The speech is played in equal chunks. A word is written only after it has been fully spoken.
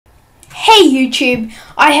Hey YouTube,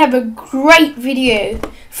 I have a great video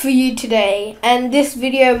for you today, and this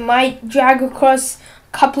video might drag across a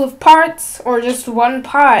couple of parts or just one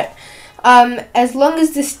part, as long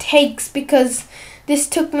as this takes, because this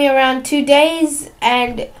took me around 2 days,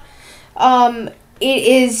 and it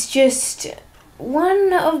is just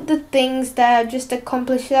one of the things that I've just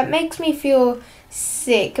accomplished that makes me feel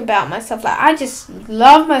sick about myself. Like, I just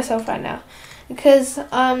love myself right now because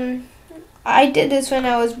I did this when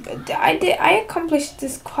I accomplished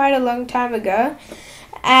this quite a long time ago,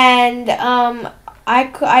 and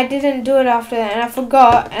I didn't do it after that, and I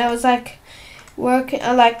forgot, and I was like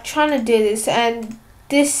trying to do this, and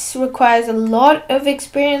this requires a lot of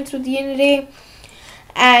experience with Unity,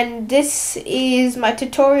 and this is my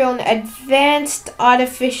tutorial on advanced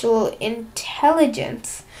artificial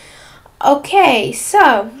intelligence. Okay,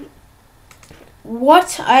 so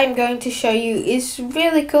what I'm going to show you is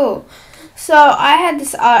really cool. So I had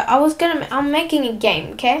this I'm making a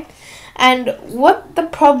game, okay? And what the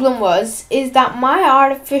problem was is that my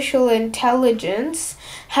artificial intelligence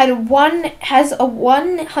has a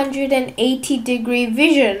 180-degree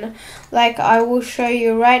vision, like I will show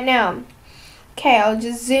you right now. Okay, I'll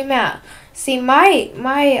just zoom out. See, my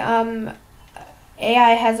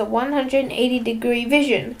AI has a 180-degree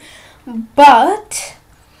vision, but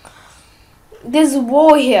there's a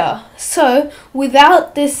wall here. So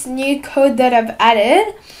without this new code that I've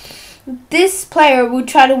added, this player will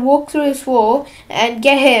try to walk through this wall and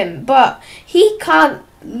get him, but he can't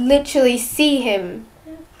literally see him,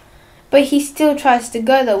 but he still tries to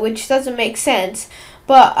go there, which doesn't make sense.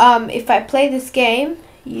 But if I play this game,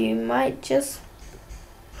 you might just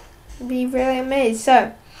be really amazed.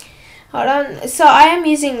 So hold on. So I am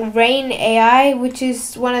using Rain AI, which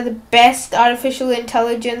is one of the best artificial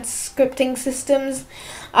intelligence scripting systems.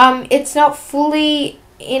 It's not fully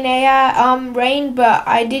in AI Rain, but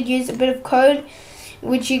I did use a bit of code,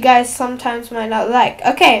 which you guys sometimes might not like.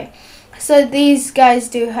 Okay, so these guys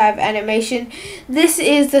do have animation. This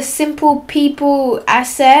is the Simple People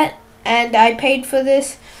asset, and I paid for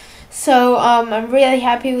this, so I'm really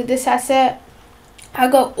happy with this asset. I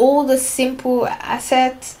got all the simple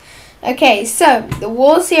assets. Okay, so the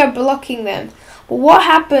walls here are blocking them. But what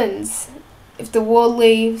happens if the wall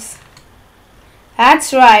leaves?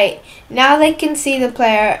 That's right. Now they can see the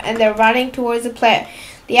player and they're running towards the player.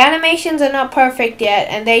 The animations are not perfect yet,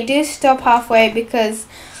 and they do stop halfway because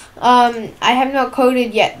I have not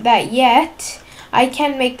coded that yet. I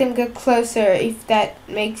can make them go closer if that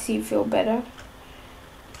makes you feel better.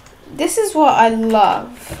 This is what I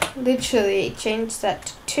love. Literally, change that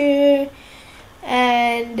to 2.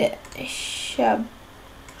 And shabam,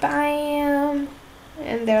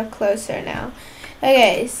 and they're closer now.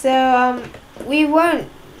 Okay, so we won't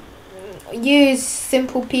use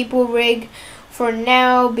Simple People rig for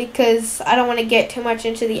now because I don't want to get too much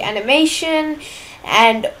into the animation,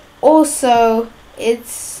 and also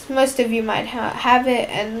it's most of you might have it,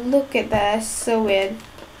 and look at that, it's so weird.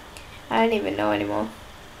 I don't even know anymore.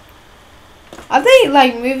 Are they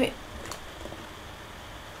like moving?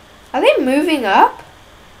 Are they moving up?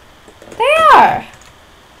 They are.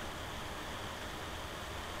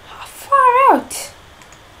 How far out?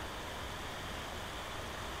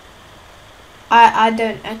 I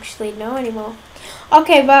don't actually know anymore.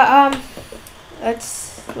 Okay, but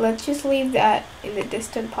let's just leave that in the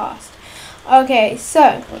distant past. Okay,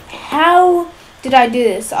 so how did I do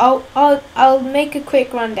this? I'll make a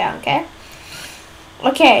quick rundown, okay?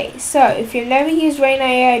 Okay, so if you've never used Rain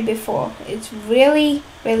AI before, it's really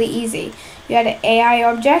easy. You add an AI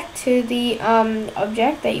object to the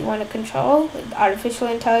object that you want to control with artificial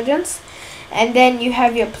intelligence, and then you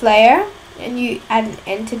have your player, and you add an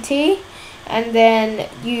entity, and then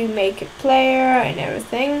you make a player and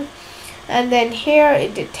everything, and then here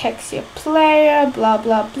it detects your player, blah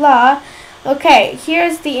blah blah. Okay,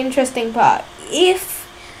 here's the interesting part. If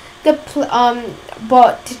the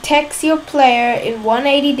bot detects your player in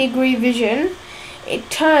 180-degree vision, it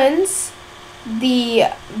turns the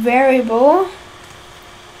variable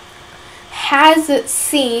has it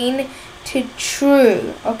seen to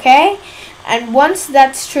true, okay? And once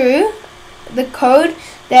that's true, the code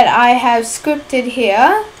that I have scripted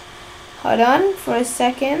here, hold on for a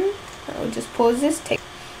second, I'll just pause this.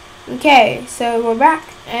 Okay, so we're back,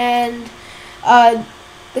 and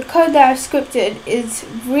the code that I've scripted is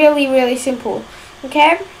really simple.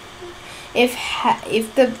 Okay, if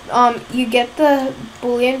the you get the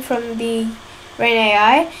boolean from the Rain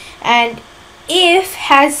AI, and if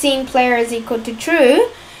has seen player is equal to true,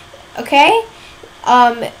 okay,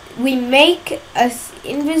 we make a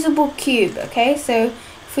invisible cube. Okay, so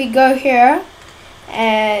if we go here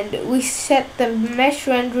and we set the mesh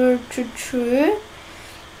renderer to true.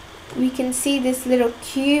 We can see this little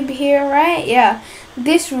cube here, right? Yeah,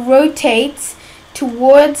 this rotates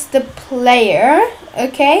towards the player.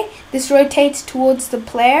 Okay, this rotates towards the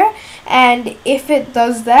player, and if it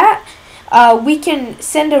does that, we can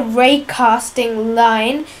send a ray casting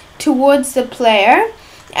line towards the player.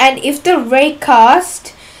 And if the ray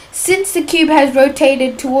cast, since the cube has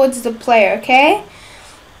rotated towards the player, okay,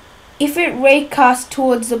 if it ray casts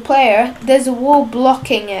towards the player, there's a wall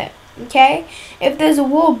blocking it. Okay, if there's a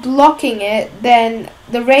wall blocking it, then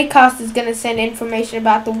the raycast is going to send information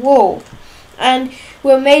about the wall, and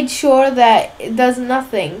we'll made sure that it does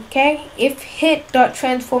nothing. Okay, if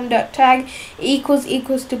hit.transform.tag equals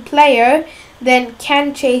to player, then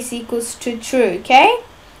can chase equals to true. Okay,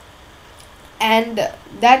 and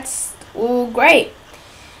that's all great.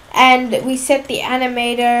 And we set the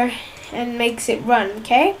animator and makes it run.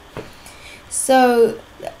 Okay, so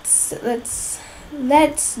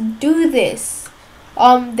let's do this.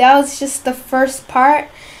 That was just the first part,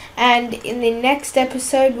 and in the next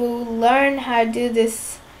episode we'll learn how to do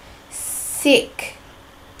this sick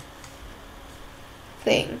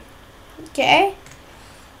thing. Okay,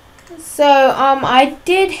 so I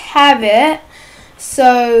did have it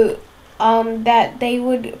so that they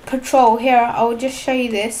would patrol. Here, I'll just show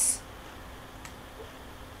you this.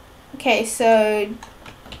 Okay, so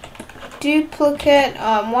duplicate.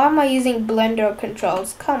 Why am I using Blender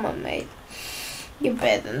controls? Come on, mate. You're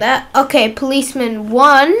better than that. Okay, policeman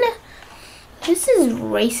 1. This is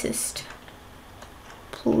racist.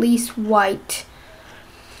 Police white.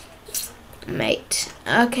 Mate.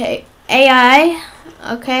 Okay. AI.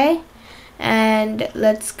 Okay. And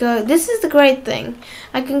let's go. This is the great thing.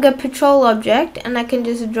 I can go patrol object, and I can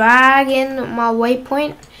just drag in my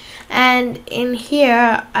waypoint. And in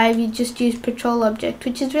here, I just use patrol object,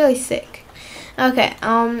 which is really sick. Okay,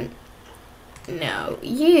 now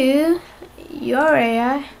your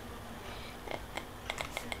AI.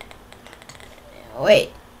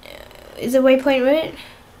 Wait, is the waypoint right?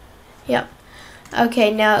 Yep.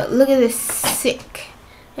 Okay, now look at this sick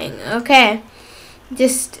thing. Okay,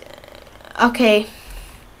 okay.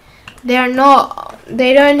 They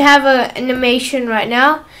don't have an animation right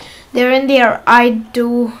now. They're in their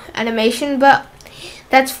idle animation, but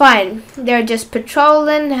that's fine. They're just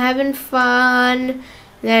patrolling, having fun.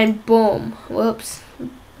 Then boom. Whoops.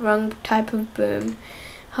 Wrong type of boom.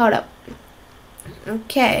 Hold up.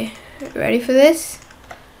 Okay. Ready for this?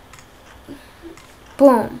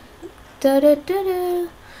 Boom. Da da da da.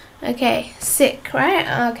 Okay. Sick,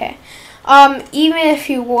 right? Okay. Even if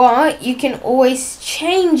you want, you can always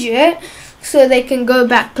change it so they can go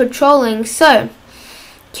back patrolling. So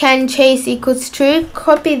can chase equals true.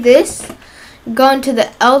 Copy this. Go into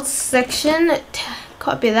the else section.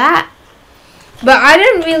 Copy that. But I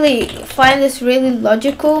don't really find this really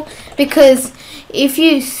logical, because if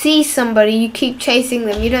you see somebody, you keep chasing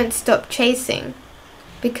them. You don't stop chasing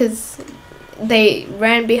because they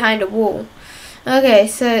ran behind a wall. Okay,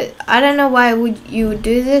 so I don't know why you would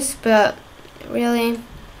do this, but really,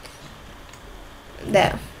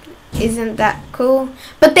 that isn't that cool.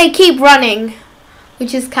 But they keep running,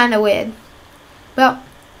 which is kind of weird. Well,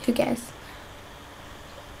 who cares?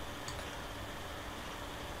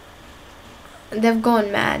 They've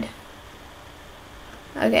gone mad.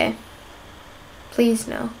 Okay. Please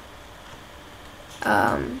no.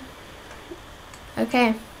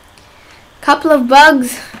 Okay. Couple of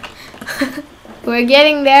bugs. We're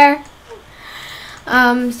getting there.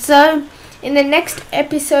 So in the next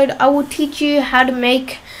episode, I will teach you how to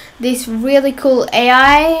make this really cool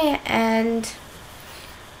AI, and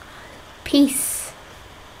peace.